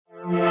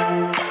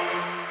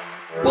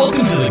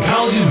Welcome to the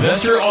College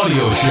Investor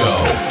Audio Show,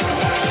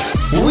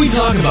 where we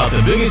talk about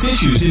the biggest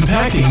issues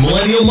impacting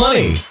millennial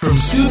money, from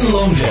student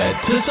loan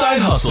debt to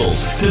side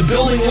hustles to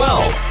building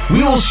wealth.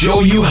 We will show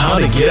you how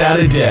to get out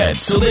of debt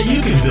so that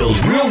you can build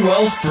real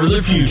wealth for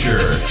the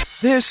future.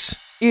 This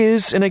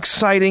is an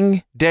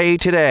exciting day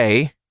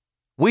today.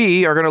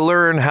 We are going to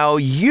learn how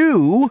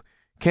you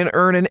can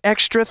earn an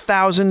extra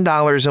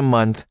 $1,000 a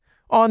month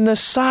on the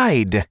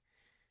side.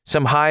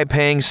 Some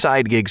high-paying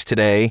side gigs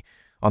today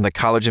on the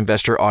College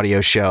Investor Audio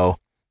Show.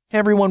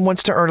 Everyone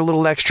wants to earn a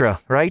little extra,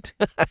 right?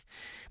 But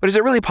is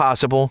it really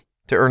possible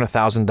to earn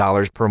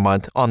 $1,000 per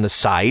month on the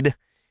side?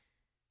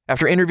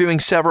 After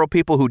interviewing several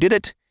people who did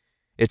it,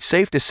 it's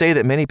safe to say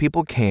that many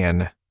people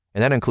can,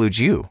 and that includes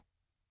you.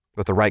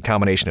 With the right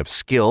combination of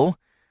skill,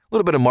 a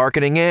little bit of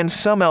marketing, and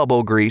some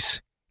elbow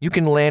grease, you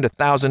can land a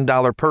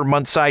 $1,000 per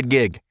month side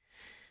gig.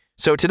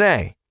 So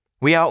today,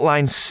 we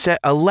outline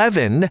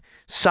 11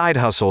 side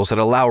hustles that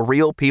allow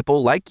real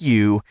people like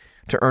you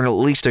to earn at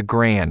least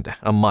 $1,000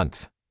 a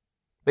month.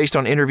 Based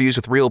on interviews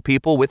with real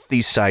people with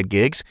these side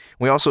gigs,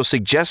 we also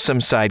suggest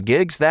some side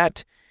gigs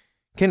that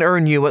can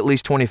earn you at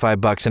least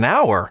 $25 an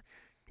hour,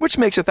 which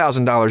makes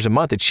 $1,000 a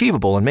month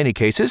achievable in many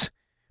cases.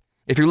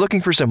 If you're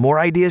looking for some more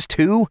ideas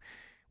too,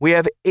 we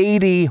have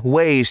 80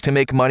 ways to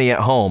make money at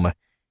home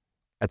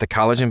at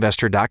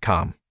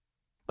thecollegeinvestor.com.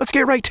 Let's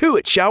get right to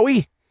it, shall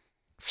we?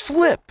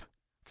 Flip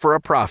for a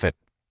profit.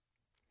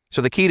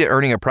 So the key to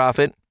earning a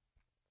profit: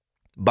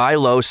 buy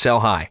low,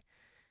 sell high.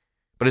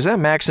 But is that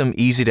maxim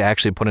easy to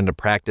actually put into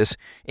practice?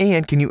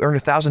 And can you earn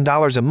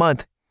 $1,000 a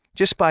month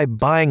just by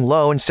buying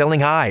low and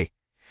selling high?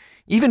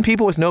 Even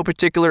people with no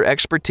particular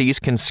expertise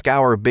can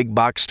scour big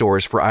box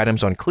stores for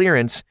items on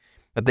clearance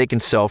that they can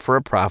sell for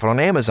a profit on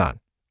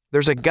Amazon.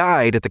 There's a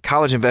guide at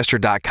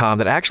thecollegeinvestor.com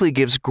that actually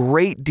gives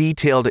great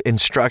detailed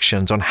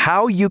instructions on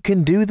how you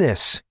can do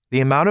this. The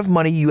amount of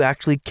money you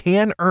actually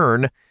can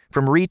earn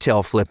from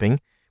retail flipping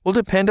will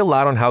depend a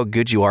lot on how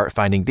good you are at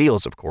finding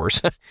deals, of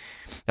course.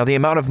 Now, the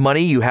amount of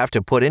money you have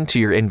to put into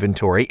your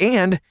inventory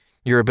and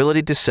your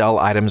ability to sell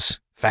items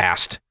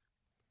fast.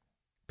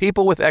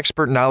 People with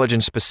expert knowledge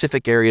in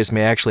specific areas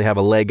may actually have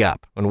a leg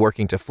up when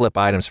working to flip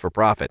items for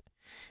profit.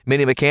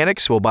 Many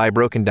mechanics will buy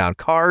broken down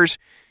cars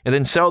and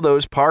then sell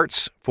those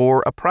parts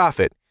for a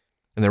profit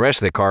and the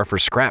rest of the car for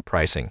scrap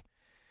pricing.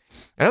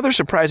 Another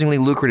surprisingly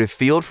lucrative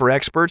field for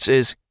experts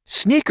is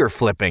sneaker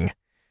flipping.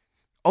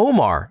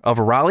 Omar of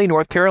Raleigh,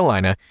 North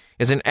Carolina,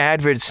 is an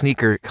avid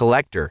sneaker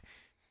collector.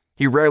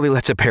 He rarely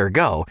lets a pair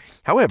go.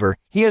 However,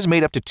 he has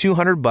made up to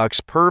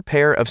 $200 per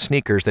pair of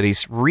sneakers that he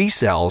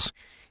resells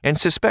and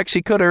suspects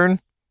he could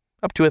earn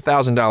up to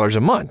 $1,000 a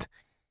month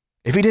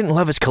if he didn't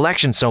love his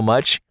collection so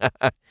much.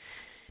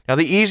 Now,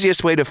 the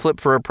easiest way to flip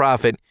for a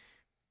profit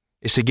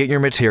is to get your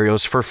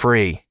materials for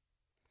free.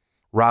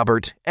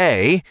 Robert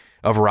A.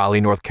 of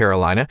Raleigh, North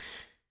Carolina,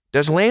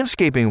 does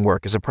landscaping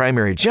work as a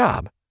primary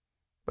job.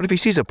 But if he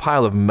sees a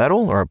pile of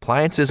metal or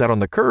appliances out on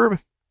the curb,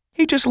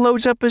 he just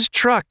loads up his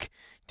truck,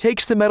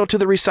 takes the metal to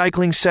the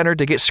recycling center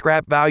to get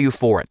scrap value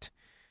for it.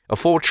 A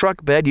full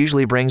truck bed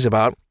usually brings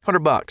about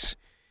 $100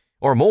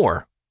 or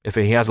more if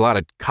he has a lot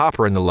of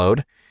copper in the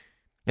load.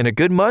 In a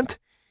good month,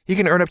 he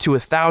can earn up to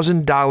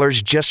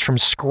 $1,000 just from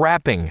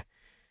scrapping,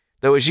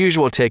 though his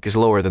usual take is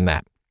lower than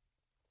that.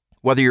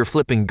 Whether you're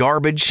flipping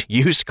garbage,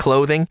 used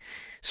clothing,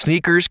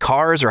 sneakers,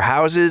 cars, or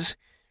houses,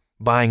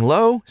 buying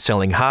low,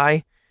 selling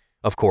high,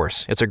 of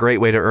course, it's a great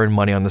way to earn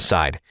money on the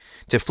side.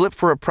 To flip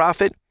for a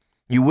profit,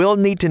 you will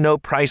need to know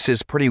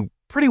prices pretty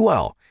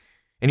well,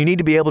 and you need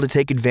to be able to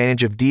take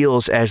advantage of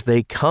deals as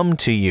they come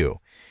to you.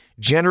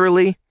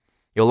 Generally,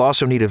 you'll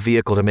also need a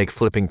vehicle to make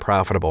flipping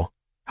profitable.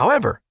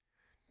 However,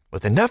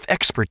 with enough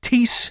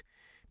expertise,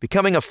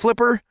 becoming a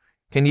flipper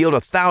can yield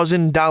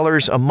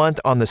 $1,000 a month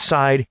on the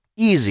side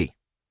easy.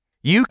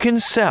 You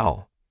can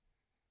sell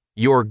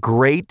your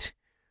great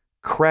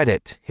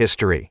credit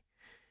history.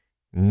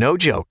 No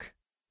joke.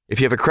 If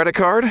you have a credit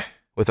card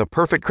with a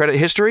perfect credit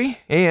history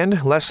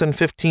and less than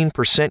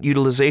 15%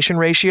 utilization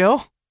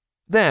ratio,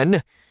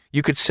 then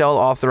you could sell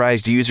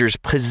authorized users'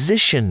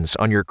 positions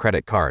on your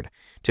credit card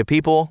to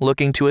people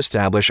looking to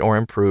establish or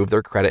improve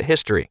their credit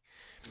history.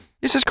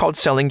 This is called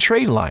selling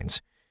trade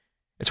lines.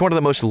 It's one of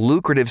the most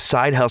lucrative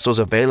side hustles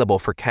available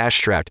for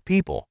cash-strapped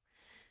people.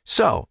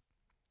 So,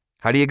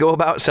 how do you go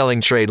about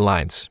selling trade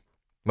lines?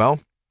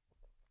 Well,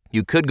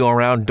 you could go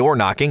around door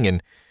knocking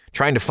and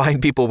trying to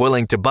find people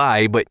willing to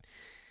buy, but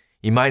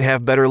you might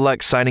have better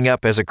luck signing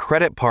up as a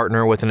credit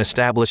partner with an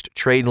established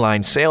trade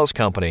line sales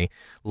company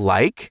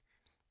like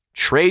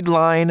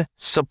Tradeline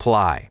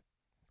Supply.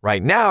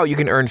 Right now, you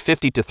can earn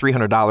 $50 to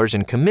 $300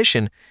 in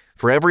commission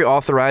for every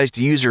authorized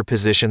user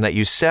position that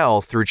you sell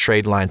through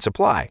Tradeline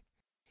Supply.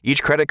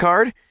 Each credit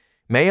card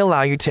may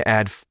allow you to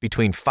add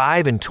between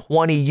 5 and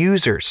 20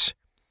 users.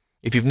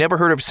 If you've never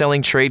heard of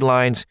selling trade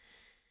lines,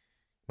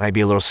 you might be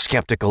a little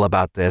skeptical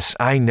about this.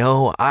 I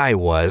know I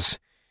was.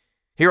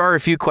 Here are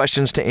a few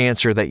questions to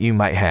answer that you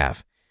might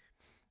have.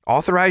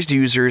 Authorized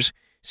users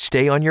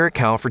stay on your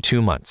account for 2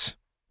 months,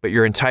 but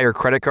your entire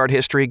credit card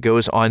history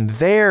goes on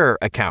their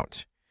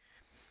account.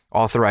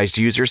 Authorized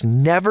users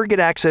never get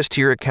access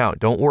to your account.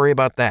 Don't worry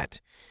about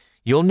that.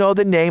 You'll know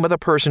the name of the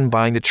person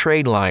buying the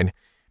trade line,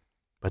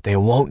 but they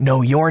won't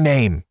know your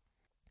name.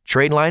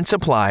 Tradeline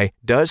Supply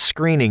does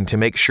screening to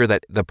make sure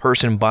that the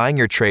person buying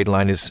your trade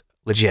line is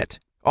legit.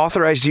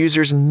 Authorized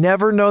users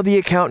never know the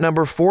account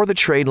number for the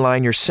trade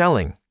line you're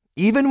selling.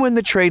 Even when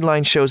the trade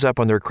line shows up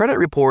on their credit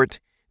report,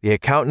 the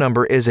account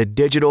number is a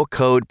digital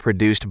code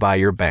produced by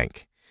your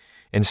bank.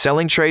 And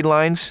selling trade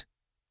lines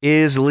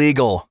is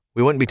legal.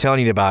 We wouldn't be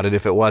telling you about it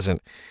if it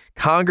wasn't.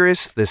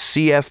 Congress, the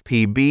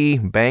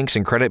CFPB, banks,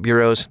 and credit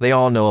bureaus, they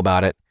all know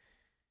about it.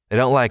 They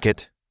don't like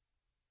it,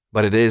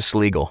 but it is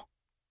legal.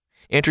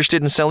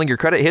 Interested in selling your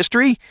credit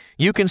history?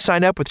 You can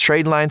sign up with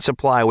Tradeline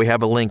Supply. We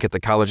have a link at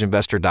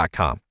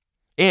thecollegeinvestor.com.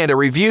 And a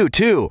review,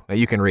 too, that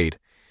you can read.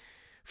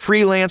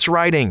 Freelance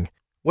writing.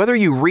 Whether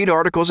you read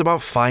articles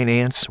about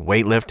finance,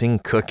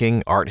 weightlifting,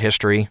 cooking, art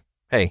history,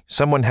 hey,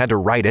 someone had to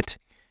write it.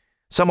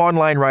 Some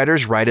online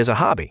writers write as a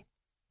hobby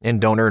and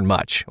don't earn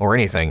much or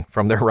anything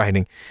from their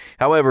writing.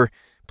 However,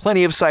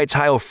 plenty of sites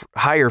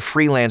hire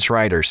freelance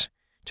writers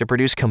to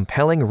produce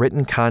compelling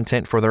written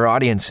content for their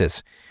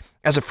audiences.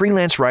 As a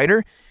freelance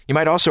writer, you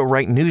might also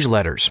write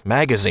newsletters,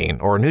 magazine,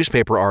 or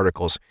newspaper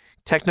articles,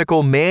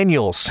 technical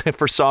manuals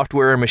for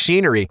software and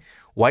machinery,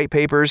 white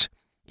papers,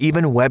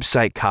 even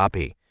website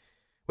copy,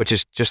 which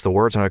is just the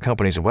words on a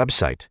company's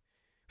website.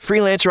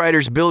 Freelance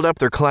writers build up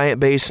their client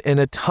base in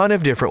a ton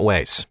of different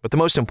ways, but the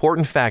most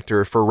important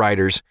factor for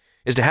writers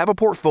is to have a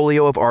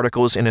portfolio of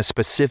articles in a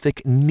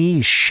specific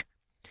niche.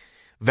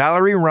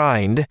 Valerie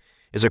Rind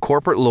is a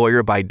corporate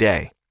lawyer by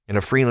day and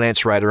a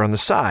freelance writer on the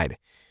side.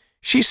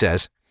 She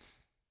says,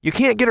 "You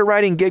can't get a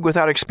writing gig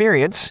without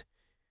experience.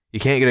 You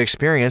can't get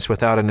experience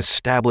without an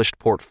established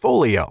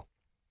portfolio.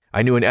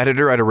 I knew an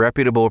editor at a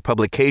reputable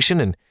publication,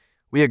 and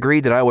we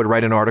agreed that I would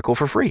write an article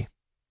for free.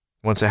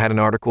 Once I had an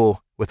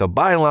article with a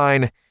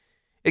byline,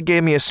 it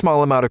gave me a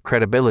small amount of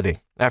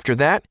credibility. After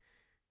that,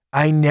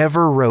 I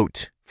never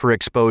wrote for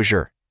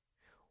exposure.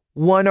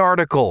 One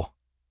article,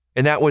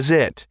 and that was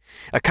it.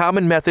 A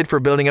common method for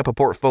building up a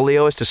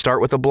portfolio is to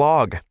start with a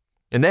blog,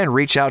 and then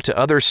reach out to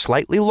other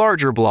slightly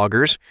larger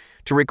bloggers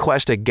to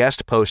request a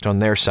guest post on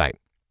their site.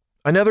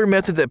 Another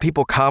method that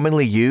people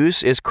commonly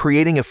use is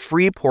creating a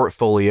free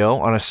portfolio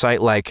on a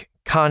site like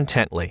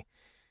Contently.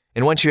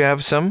 And once you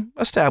have some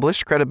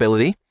established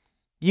credibility,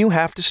 you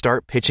have to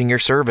start pitching your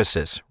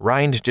services.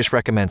 Rind just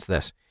recommends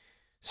this.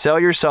 Sell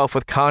yourself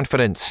with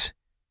confidence,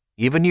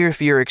 even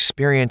if your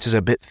experience is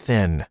a bit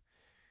thin.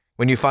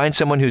 When you find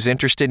someone who's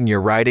interested in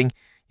your writing,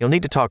 you'll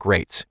need to talk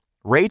rates.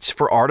 Rates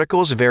for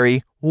articles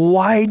vary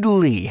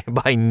widely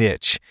by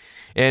niche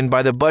and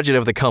by the budget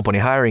of the company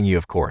hiring you,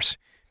 of course.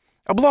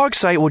 A blog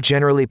site will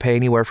generally pay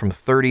anywhere from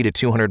 $30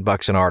 to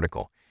 $200 an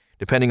article,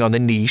 depending on the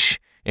niche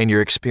and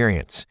your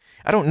experience.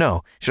 I don't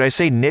know. Should I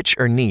say niche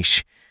or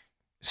niche?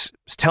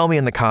 Tell me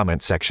in the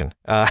comments section.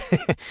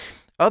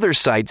 Other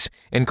sites,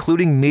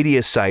 including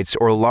media sites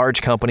or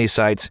large company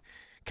sites,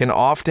 can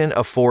often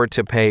afford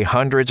to pay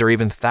hundreds or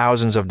even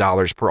thousands of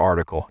dollars per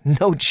article.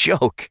 No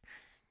joke.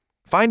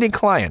 Finding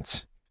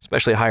clients,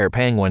 especially higher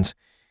paying ones,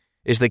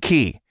 is the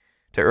key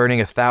to earning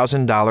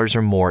 $1,000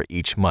 or more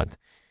each month.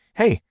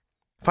 Hey,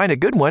 find a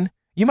good one.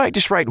 You might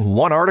just write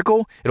one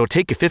article. It'll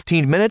take you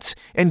 15 minutes,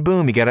 and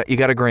boom, you got a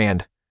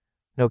 $1,000.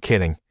 No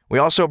kidding. We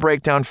also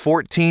break down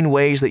 14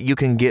 ways that you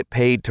can get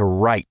paid to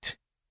write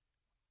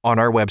on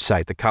our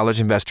website,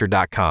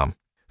 thecollegeinvestor.com.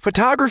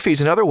 Photography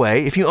is another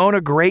way. If you own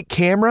a great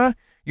camera,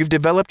 you've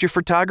developed your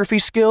photography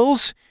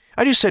skills.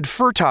 I just said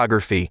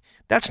photography.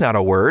 That's not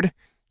a word.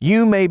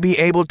 You may be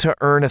able to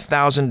earn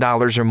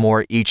 $1,000 or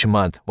more each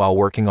month while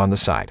working on the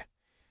side.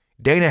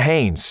 Dana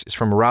Haynes is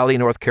from Raleigh,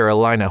 North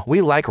Carolina. We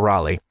like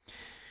Raleigh.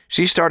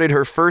 She started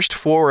her first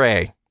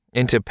foray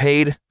into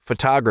paid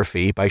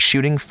photography by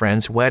shooting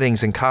friends'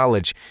 weddings in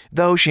college,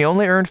 though she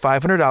only earned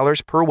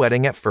 $500 per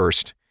wedding at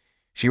first.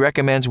 She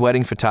recommends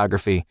wedding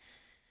photography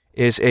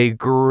is a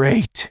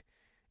great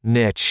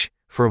niche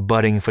for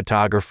budding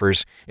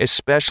photographers,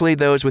 especially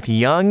those with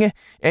young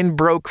and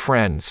broke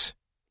friends.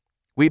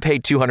 We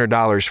paid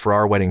 $200 for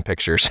our wedding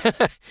pictures.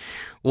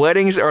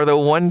 Weddings are the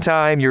one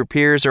time your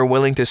peers are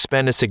willing to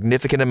spend a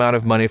significant amount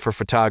of money for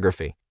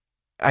photography.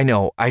 I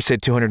know, I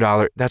said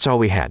 $200. That's all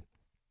we had.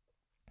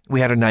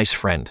 We had a nice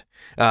friend.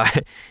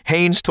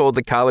 Haynes told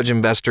the College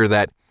Investor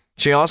that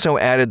she also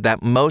added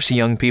that most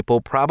young people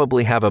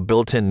probably have a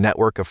built-in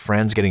network of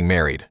friends getting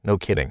married. No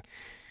kidding.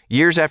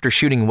 Years after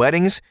shooting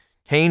weddings,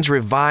 Haynes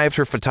revived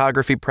her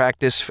photography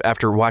practice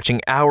after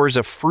watching hours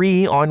of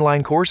free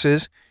online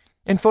courses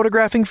and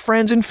photographing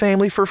friends and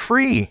family for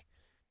free.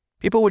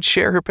 People would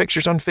share her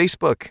pictures on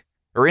Facebook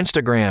or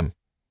Instagram,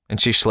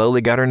 and she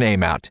slowly got her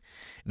name out.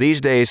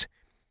 These days,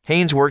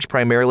 Haynes works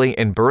primarily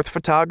in birth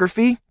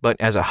photography, but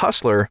as a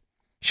hustler,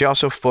 she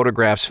also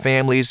photographs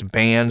families,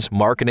 bands,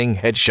 marketing,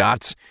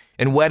 headshots,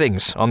 and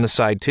weddings on the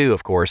side too,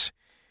 of course.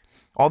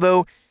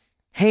 Although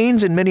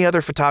Haynes and many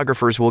other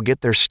photographers will get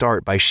their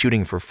start by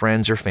shooting for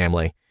friends or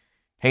family,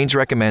 Haynes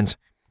recommends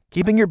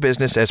keeping your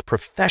business as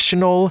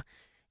professional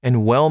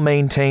and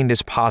well-maintained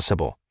as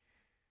possible.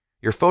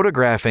 Your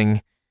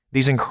photographing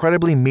these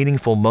incredibly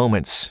meaningful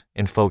moments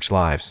in folks'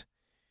 lives.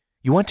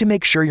 You want to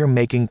make sure you're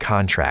making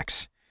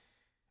contracts,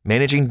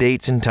 managing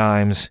dates and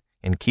times,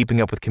 and keeping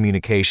up with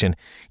communication.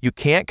 You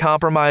can't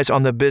compromise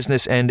on the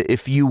business end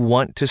if you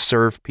want to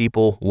serve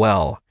people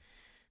well.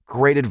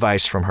 Great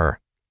advice from her.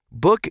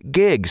 Book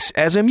gigs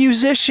as a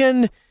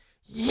musician.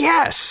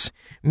 Yes!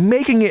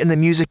 Making it in the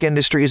music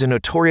industry is a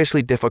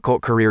notoriously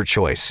difficult career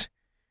choice.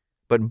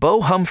 But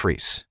Bo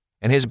Humphries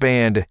and his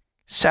band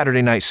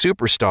Saturday Night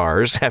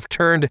Superstars have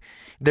turned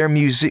their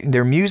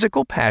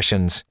musical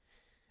passions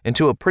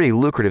into a pretty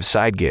lucrative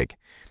side gig.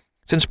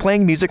 Since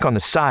playing music on the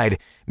side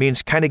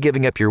means kind of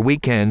giving up your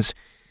weekends,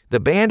 the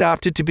band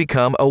opted to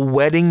become a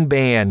wedding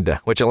band,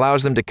 which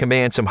allows them to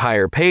command some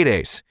higher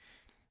paydays.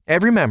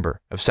 Every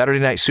member of Saturday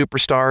Night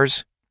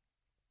Superstars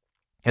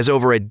has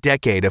over a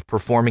decade of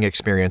performing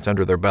experience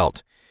under their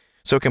belt.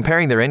 So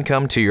comparing their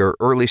income to your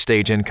early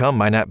stage income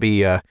might not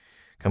be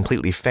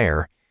completely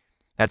fair.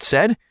 That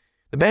said,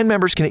 the band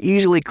members can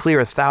easily clear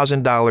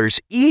 $1,000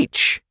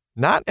 each,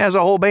 not as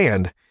a whole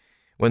band,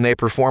 when they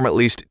perform at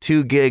least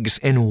 2 gigs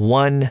in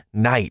one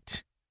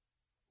night.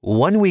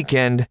 One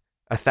weekend,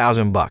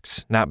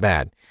 $1,000. Not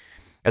bad.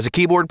 As a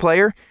keyboard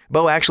player,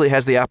 Bo actually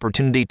has the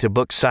opportunity to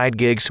book side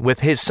gigs with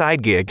his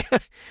side gig.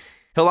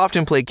 He'll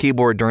often play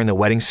keyboard during the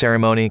wedding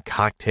ceremony,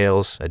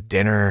 cocktails, a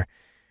dinner,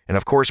 and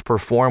of course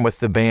perform with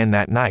the band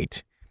that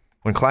night.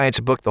 When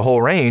clients book the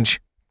whole range,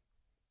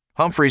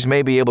 Humphries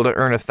may be able to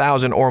earn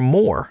 $1,000 or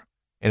more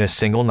in a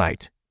single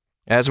night.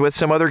 As with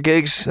some other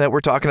gigs that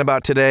we're talking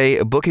about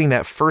today, booking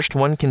that first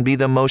one can be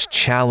the most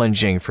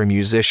challenging for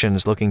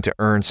musicians looking to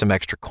earn some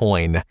extra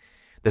coin.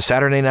 The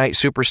Saturday Night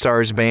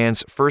Superstars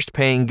band's first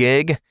paying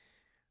gig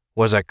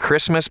was a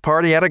Christmas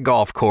party at a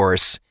golf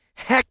course.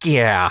 Heck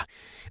yeah!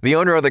 The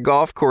owner of the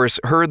golf course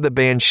heard the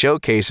band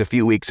showcase a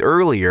few weeks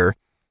earlier,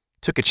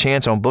 took a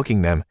chance on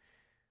booking them.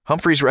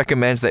 Humphries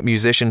recommends that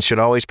musicians should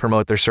always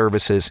promote their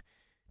services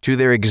to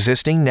their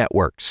existing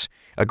networks.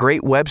 A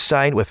great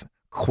website with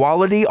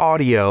quality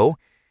audio,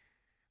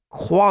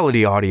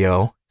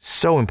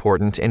 so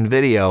important, and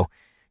video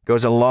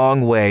goes a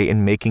long way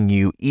in making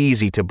you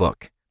easy to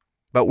book.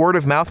 But word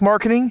of mouth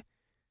marketing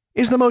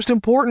is the most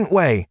important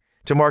way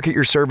to market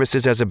your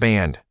services as a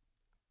band.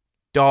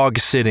 Dog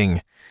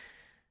sitting.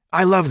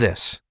 I love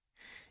this.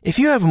 If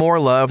you have more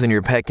love than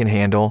your pet can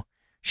handle,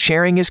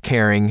 sharing is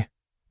caring.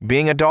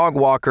 Being a dog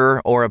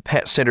walker or a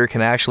pet sitter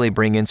can actually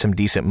bring in some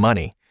decent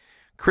money.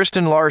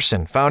 Kristen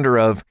Larson, founder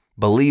of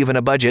Believe in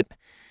a Budget,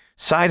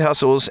 side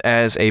hustles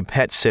as a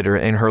pet sitter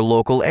in her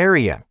local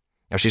area.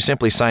 Now, she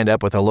simply signed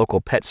up with a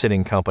local pet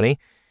sitting company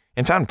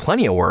and found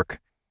plenty of work.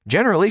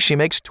 Generally, she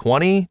makes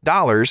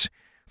 $20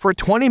 for a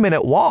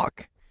 20-minute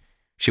walk.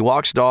 She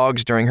walks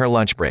dogs during her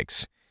lunch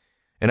breaks,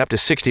 and up to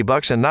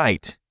 $60 a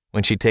night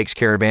when she takes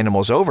care of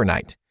animals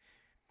overnight.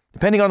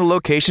 Depending on the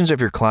locations of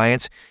your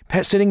clients,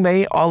 pet sitting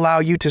may allow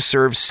you to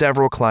serve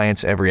several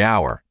clients every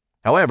hour.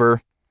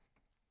 However,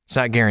 it's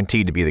not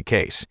guaranteed to be the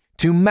case.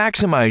 To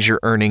maximize your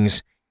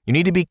earnings, you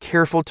need to be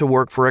careful to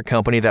work for a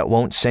company that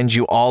won't send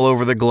you all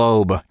over the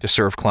globe to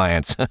serve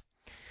clients.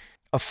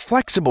 A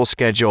flexible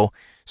schedule,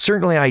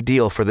 certainly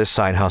ideal for this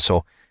side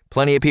hustle.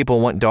 Plenty of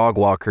people want dog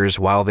walkers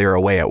while they're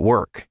away at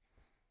work.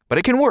 But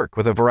it can work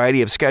with a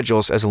variety of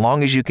schedules as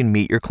long as you can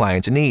meet your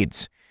clients'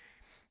 needs.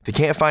 If you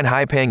can't find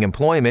high-paying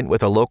employment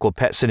with a local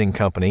pet sitting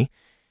company,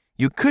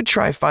 you could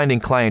try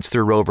finding clients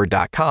through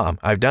Rover.com.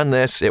 I've done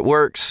this. It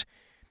works.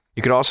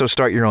 You could also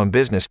start your own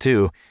business,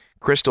 too.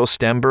 Crystal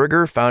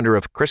Stemberger, founder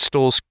of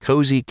Crystal's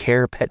Cozy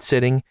Care Pet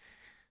Sitting,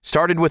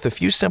 started with a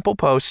few simple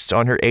posts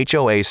on her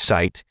HOA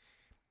site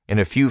and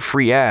a few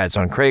free ads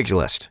on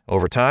Craigslist.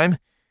 Over time,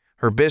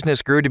 her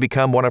business grew to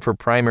become one of her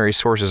primary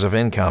sources of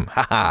income.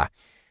 Haha.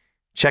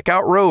 Check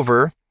out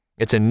Rover.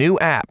 It's a new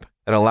app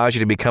that allows you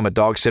to become a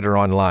dog sitter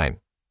online.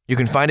 You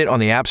can find it on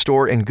the App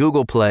Store and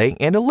Google Play,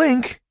 and a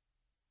link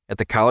at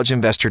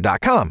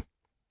thecollegeinvestor.com.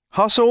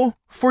 Hustle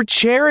for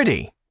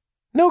charity.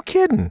 No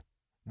kidding.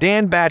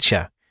 Dan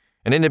Batcha,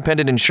 an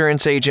independent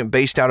insurance agent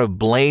based out of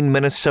Blaine,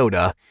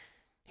 Minnesota,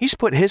 he's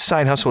put his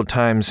side hustle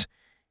times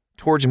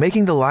towards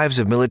making the lives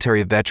of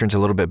military veterans a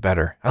little bit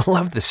better. I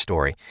love this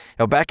story.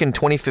 Now, back in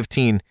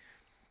 2015,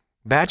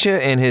 Batcha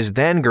and his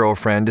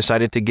then-girlfriend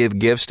decided to give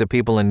gifts to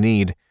people in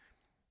need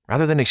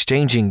rather than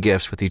exchanging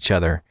gifts with each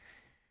other.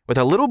 With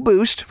a little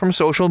boost from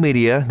social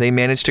media, they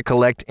managed to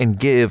collect and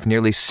give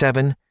nearly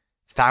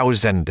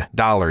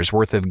 $7,000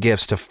 worth of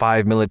gifts to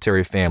 5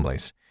 military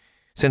families.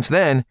 Since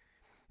then,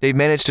 they've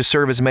managed to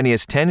serve as many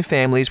as 10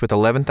 families with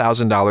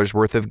 $11,000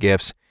 worth of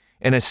gifts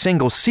in a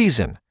single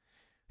season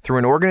through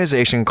an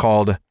organization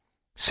called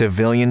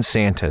Civilian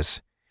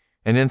Santas.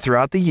 And then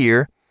throughout the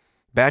year,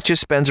 Batcha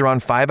spends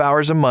around 5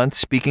 hours a month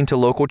speaking to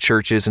local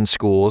churches and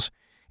schools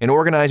and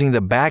organizing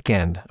the back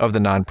end of the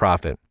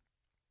nonprofit.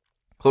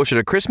 Closer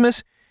to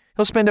Christmas,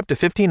 he'll spend up to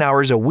 15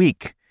 hours a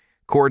week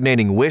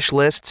coordinating wish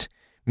lists,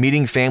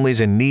 meeting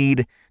families in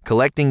need,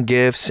 collecting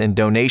gifts and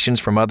donations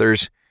from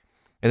others,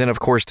 and then, of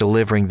course,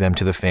 delivering them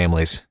to the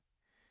families.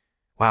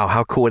 Wow,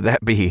 how cool would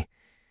that be?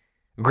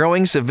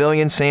 Growing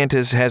civilian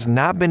Santas has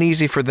not been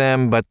easy for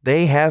them, but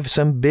they have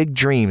some big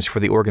dreams for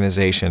the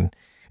organization.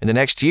 In the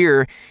next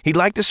year, he'd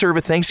like to serve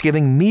a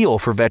Thanksgiving meal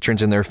for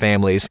veterans and their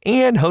families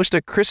and host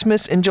a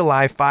Christmas in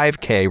July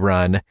 5K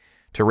run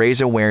to raise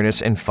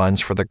awareness and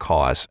funds for the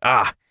cause.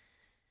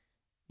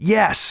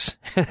 Yes,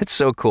 it's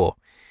so cool.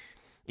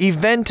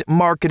 Event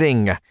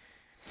marketing.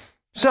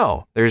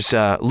 So, there's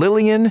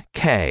Lillian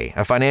Kay,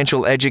 a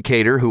financial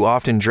educator who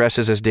often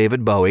dresses as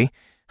David Bowie,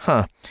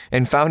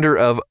 and founder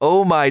of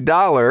Oh My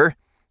Dollar,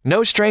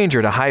 no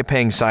stranger to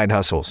high-paying side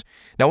hustles.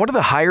 Now, one of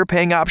the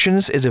higher-paying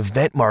options is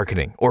event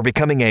marketing or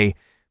becoming a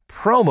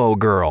promo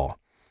girl.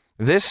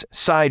 This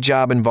side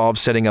job involves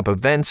setting up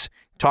events,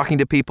 talking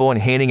to people, and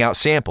handing out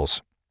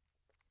samples.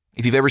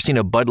 If you've ever seen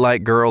a Bud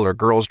Light girl or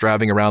girls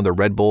driving around the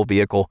Red Bull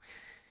vehicle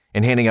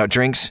and handing out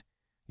drinks,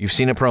 you've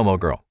seen a promo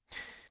girl.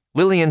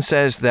 Lillian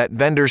says that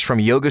vendors from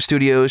yoga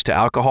studios to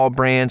alcohol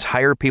brands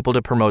hire people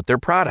to promote their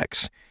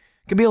products.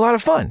 It can be a lot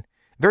of fun.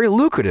 Very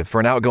lucrative for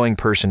an outgoing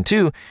person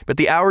too, but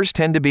the hours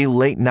tend to be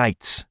late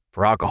nights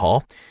for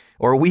alcohol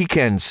or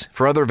weekends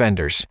for other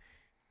vendors.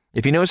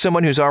 If you know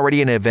someone who's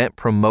already an event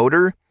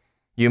promoter,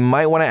 you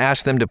might want to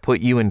ask them to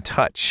put you in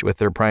touch with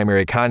their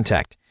primary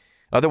contact.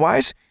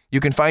 Otherwise, you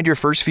can find your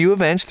first few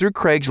events through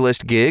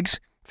Craigslist gigs,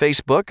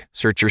 Facebook,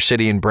 search your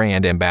city and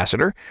brand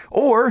ambassador,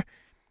 or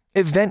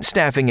event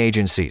staffing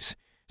agencies.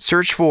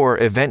 Search for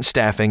event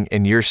staffing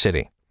in your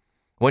city.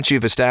 Once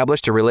you've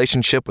established a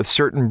relationship with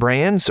certain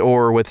brands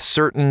or with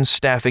certain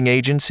staffing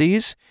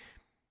agencies,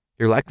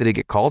 you're likely to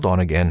get called on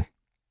again.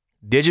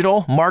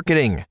 Digital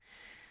marketing.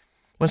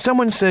 When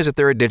someone says that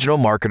they're a digital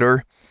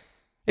marketer,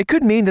 it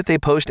could mean that they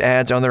post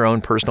ads on their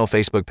own personal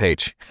Facebook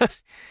page.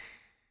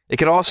 It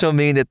could also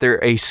mean that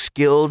they're a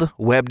skilled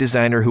web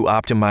designer who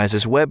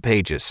optimizes web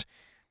pages.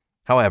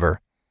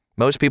 However,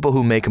 most people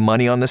who make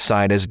money on the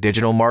side as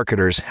digital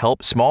marketers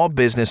help small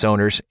business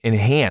owners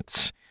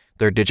enhance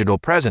their digital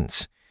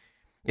presence.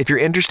 If you're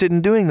interested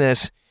in doing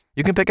this,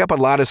 you can pick up a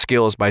lot of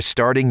skills by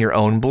starting your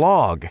own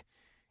blog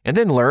and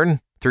then learn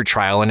through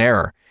trial and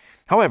error.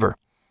 However,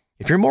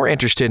 if you're more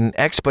interested in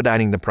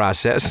expediting the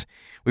process,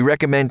 we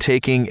recommend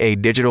taking a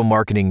digital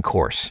marketing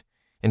course.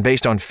 And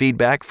based on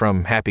feedback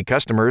from happy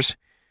customers,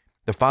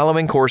 the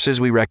following courses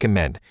we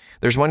recommend.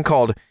 There's one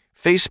called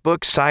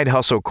Facebook Side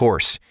Hustle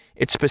Course.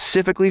 It's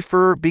specifically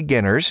for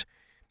beginners.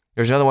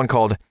 There's another one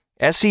called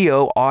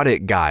SEO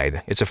Audit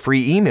Guide. It's a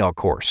free email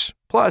course.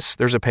 Plus,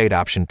 there's a paid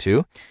option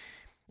too.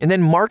 And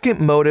then Market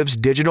Motive's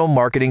Digital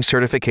Marketing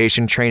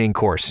Certification Training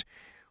Course.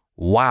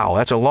 Wow,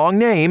 that's a long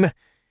name,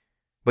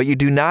 but you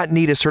do not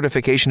need a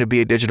certification to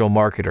be a digital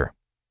marketer.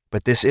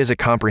 But this is a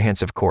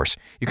comprehensive course.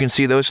 You can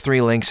see those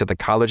 3 links at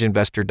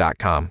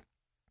thecollegeinvestor.com.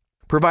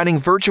 Providing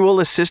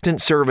virtual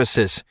assistant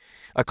services,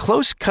 a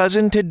close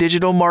cousin to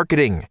digital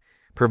marketing,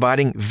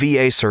 providing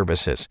VA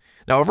services.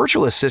 Now, a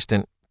virtual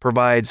assistant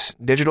provides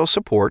digital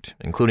support,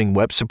 including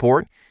web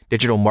support,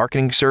 digital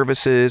marketing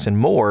services, and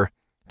more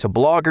to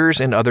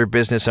bloggers and other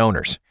business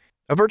owners.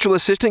 A virtual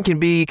assistant can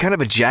be kind of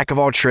a jack of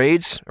all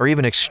trades or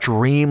even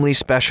extremely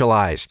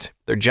specialized.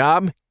 Their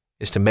job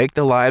is to make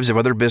the lives of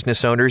other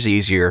business owners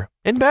easier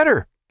and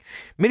better.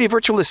 Many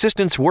virtual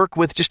assistants work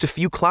with just a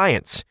few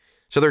clients,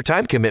 so their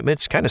time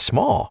commitment's kind of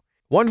small.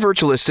 One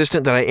virtual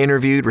assistant that I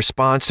interviewed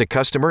responds to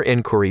customer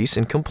inquiries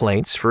and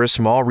complaints for a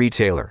small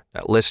retailer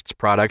that lists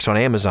products on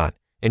Amazon.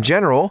 In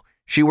general,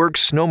 she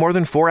works no more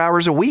than 4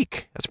 hours a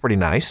week. That's pretty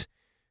nice.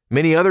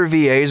 Many other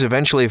VAs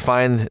eventually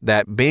find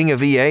that being a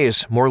VA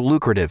is more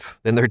lucrative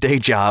than their day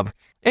job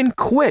and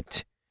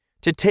quit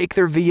to take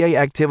their VA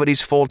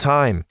activities full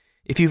time.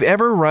 If you've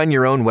ever run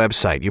your own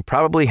website, you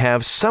probably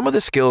have some of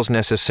the skills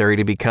necessary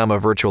to become a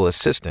virtual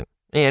assistant.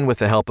 And with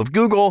the help of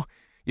Google,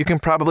 you can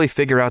probably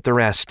figure out the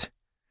rest.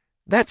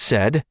 That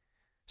said,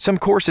 some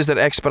courses that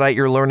expedite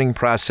your learning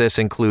process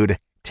include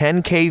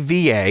 10K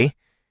VA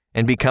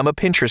and Become a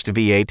Pinterest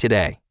VA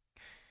today.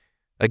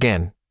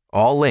 Again,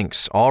 all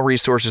links, all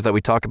resources that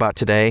we talk about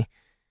today,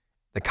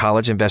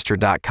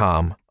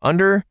 thecollegeinvestor.com,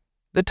 under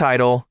the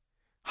title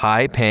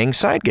High Paying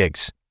Side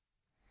Gigs.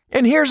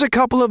 And here's a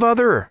couple of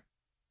other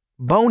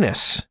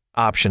bonus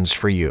options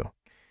for you.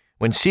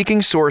 When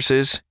seeking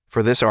sources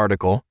for this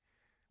article,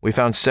 we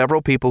found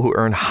several people who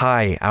earn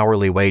high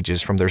hourly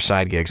wages from their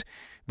side gigs,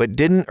 but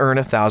didn't earn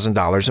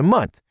 $1,000 a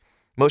month.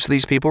 Most of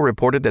these people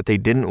reported that they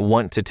didn't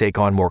want to take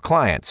on more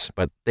clients,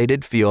 but they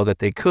did feel that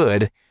they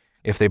could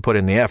if they put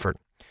in the effort.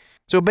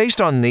 So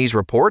based on these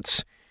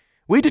reports,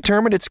 we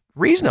determined it's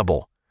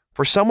reasonable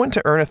for someone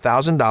to earn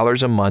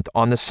 $1,000 a month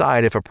on the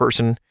side if a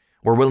person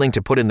were willing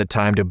to put in the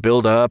time to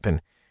build up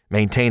and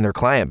maintain their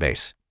client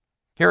base.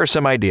 Here are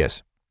some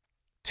ideas.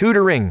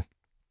 Tutoring,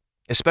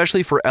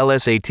 especially for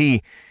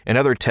LSAT and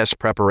other test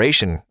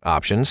preparation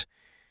options.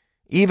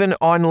 Even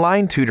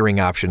online tutoring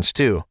options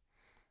too.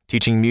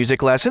 Teaching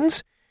music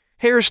lessons,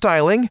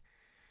 hairstyling.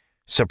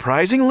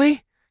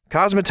 Surprisingly,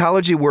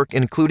 cosmetology work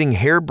including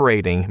hair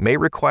braiding may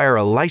require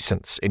a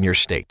license in your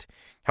state.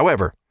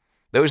 However,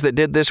 those that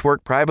did this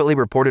work privately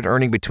reported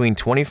earning between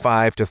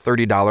 $25 to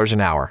 $30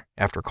 an hour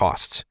after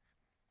costs.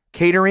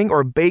 Catering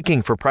or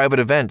baking for private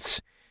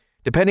events.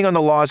 Depending on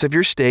the laws of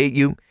your state,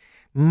 you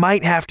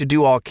might have to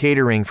do all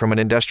catering from an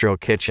industrial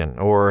kitchen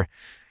or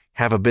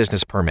have a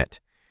business permit,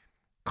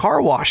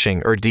 car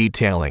washing or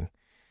detailing,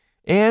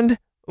 and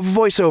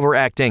voiceover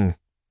acting.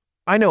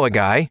 I know a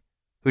guy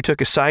who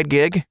took a side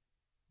gig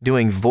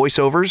doing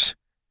voiceovers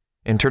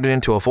and turned it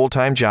into a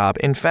full-time job.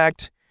 In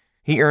fact,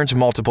 he earns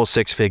multiple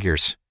six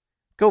figures.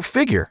 Go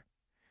figure.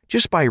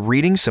 Just by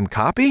reading some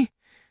copy?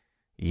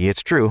 Yeah,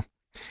 it's true.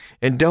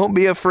 And don't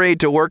be afraid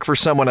to work for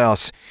someone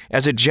else.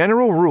 As a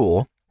general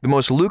rule, the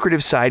most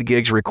lucrative side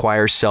gigs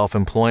require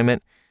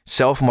self-employment,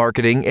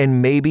 self-marketing,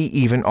 and maybe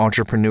even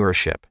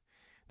entrepreneurship.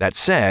 That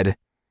said,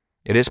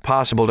 it is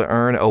possible to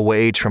earn a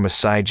wage from a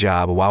side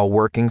job while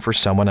working for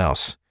someone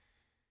else.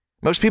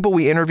 Most people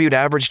we interviewed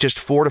averaged just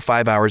 4 to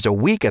 5 hours a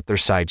week at their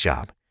side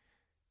job.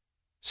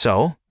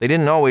 So, they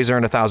didn't always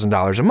earn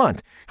 $1,000 a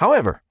month.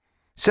 However,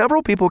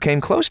 several people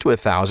came close to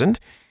 $1,000,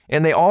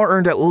 and they all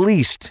earned at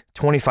least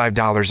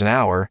 $25 an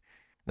hour.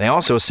 They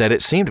also said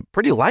it seemed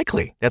pretty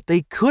likely that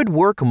they could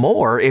work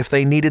more if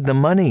they needed the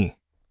money.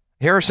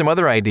 Here are some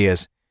other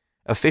ideas: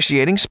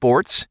 officiating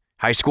sports,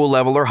 high school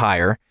level or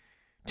higher,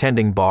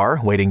 tending bar,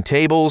 waiting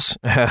tables,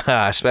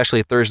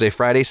 especially Thursday,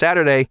 Friday,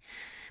 Saturday,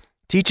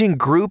 teaching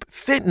group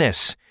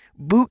fitness.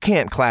 Boot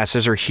camp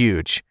classes are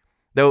huge,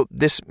 though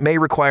this may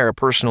require a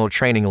personal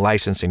training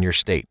license in your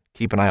state.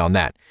 Keep an eye on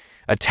that.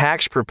 A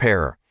tax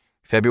preparer,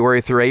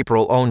 February through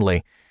April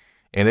only,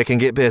 and it can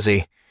get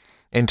busy.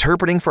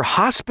 Interpreting for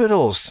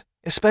hospitals,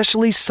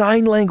 especially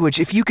sign language.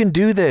 If you can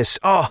do this,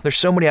 there's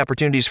so many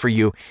opportunities for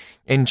you.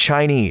 In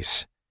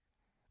Chinese,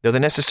 though the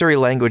necessary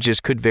languages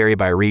could vary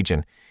by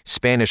region.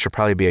 Spanish will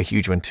probably be a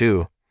huge one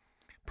too.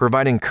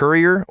 Providing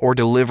courier or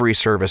delivery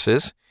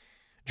services.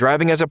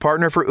 Driving as a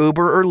partner for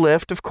Uber or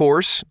Lyft, of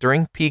course,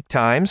 during peak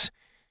times.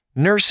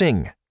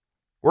 Nursing.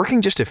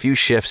 Working just a few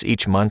shifts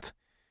each month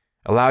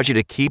allows you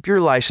to keep your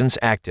license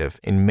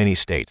active in many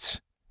states.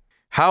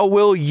 How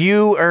will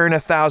you earn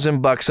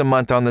 $1,000 a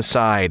month on the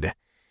side?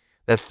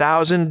 The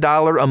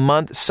 $1,000 a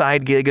month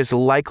side gig is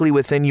likely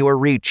within your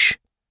reach.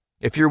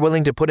 If you're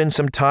willing to put in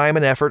some time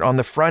and effort on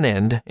the front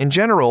end, in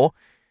general,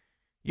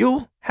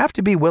 you'll have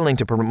to be willing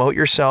to promote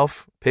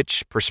yourself,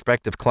 pitch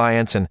prospective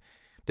clients, and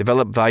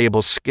develop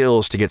valuable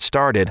skills to get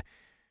started.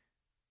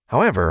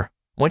 However,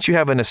 once you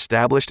have an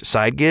established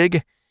side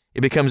gig,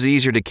 it becomes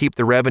easier to keep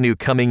the revenue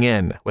coming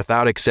in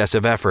without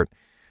excessive effort.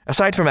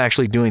 Aside from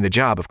actually doing the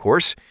job, of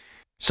course,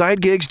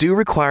 side gigs do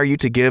require you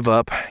to give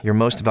up your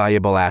most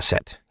valuable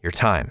asset, your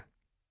time.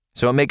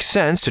 So it makes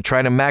sense to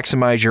try to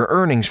maximize your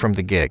earnings from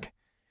the gig.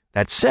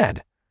 That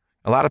said,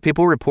 a lot of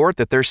people report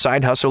that their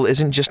side hustle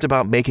isn't just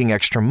about making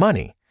extra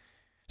money.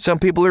 Some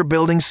people are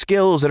building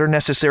skills that are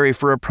necessary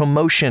for a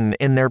promotion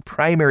in their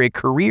primary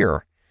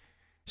career.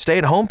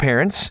 Stay-at-home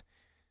parents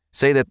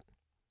say that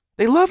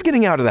they love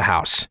getting out of the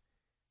house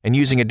and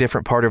using a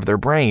different part of their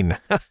brain.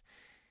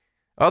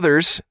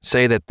 Others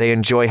say that they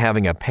enjoy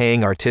having a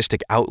paying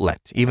artistic outlet,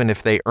 even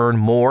if they earn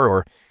more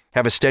or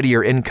have a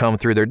steadier income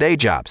through their day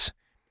jobs.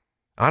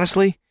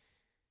 Honestly,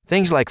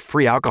 things like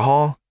free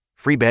alcohol,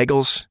 free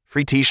bagels,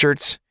 free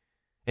t-shirts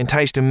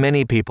enticed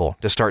many people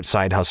to start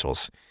side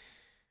hustles.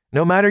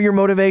 No matter your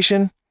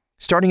motivation,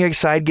 starting a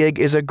side gig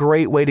is a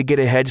great way to get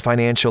ahead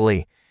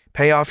financially,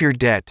 pay off your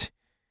debt.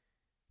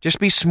 Just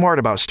be smart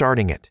about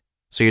starting it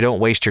so you don't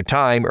waste your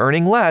time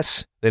earning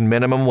less than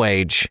minimum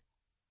wage.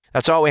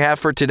 That's all we have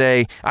for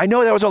today. I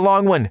know that was a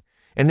long one,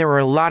 and there were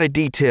a lot of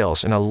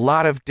details and a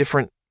lot of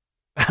different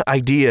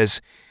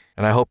ideas,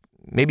 and I hope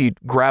maybe you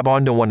grab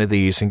onto one of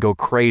these and go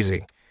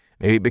crazy.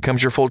 Maybe it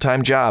becomes your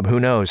full-time job. Who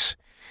knows?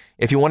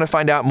 If you want to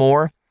find out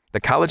more,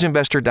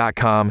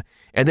 thecollegeinvestor.com,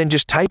 and then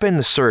just type in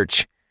the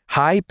search,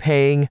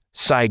 high-paying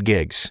side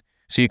gigs,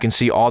 so you can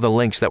see all the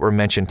links that were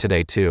mentioned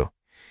today too.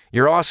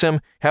 You're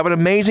awesome. Have an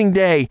amazing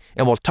day,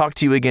 and we'll talk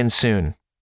to you again soon.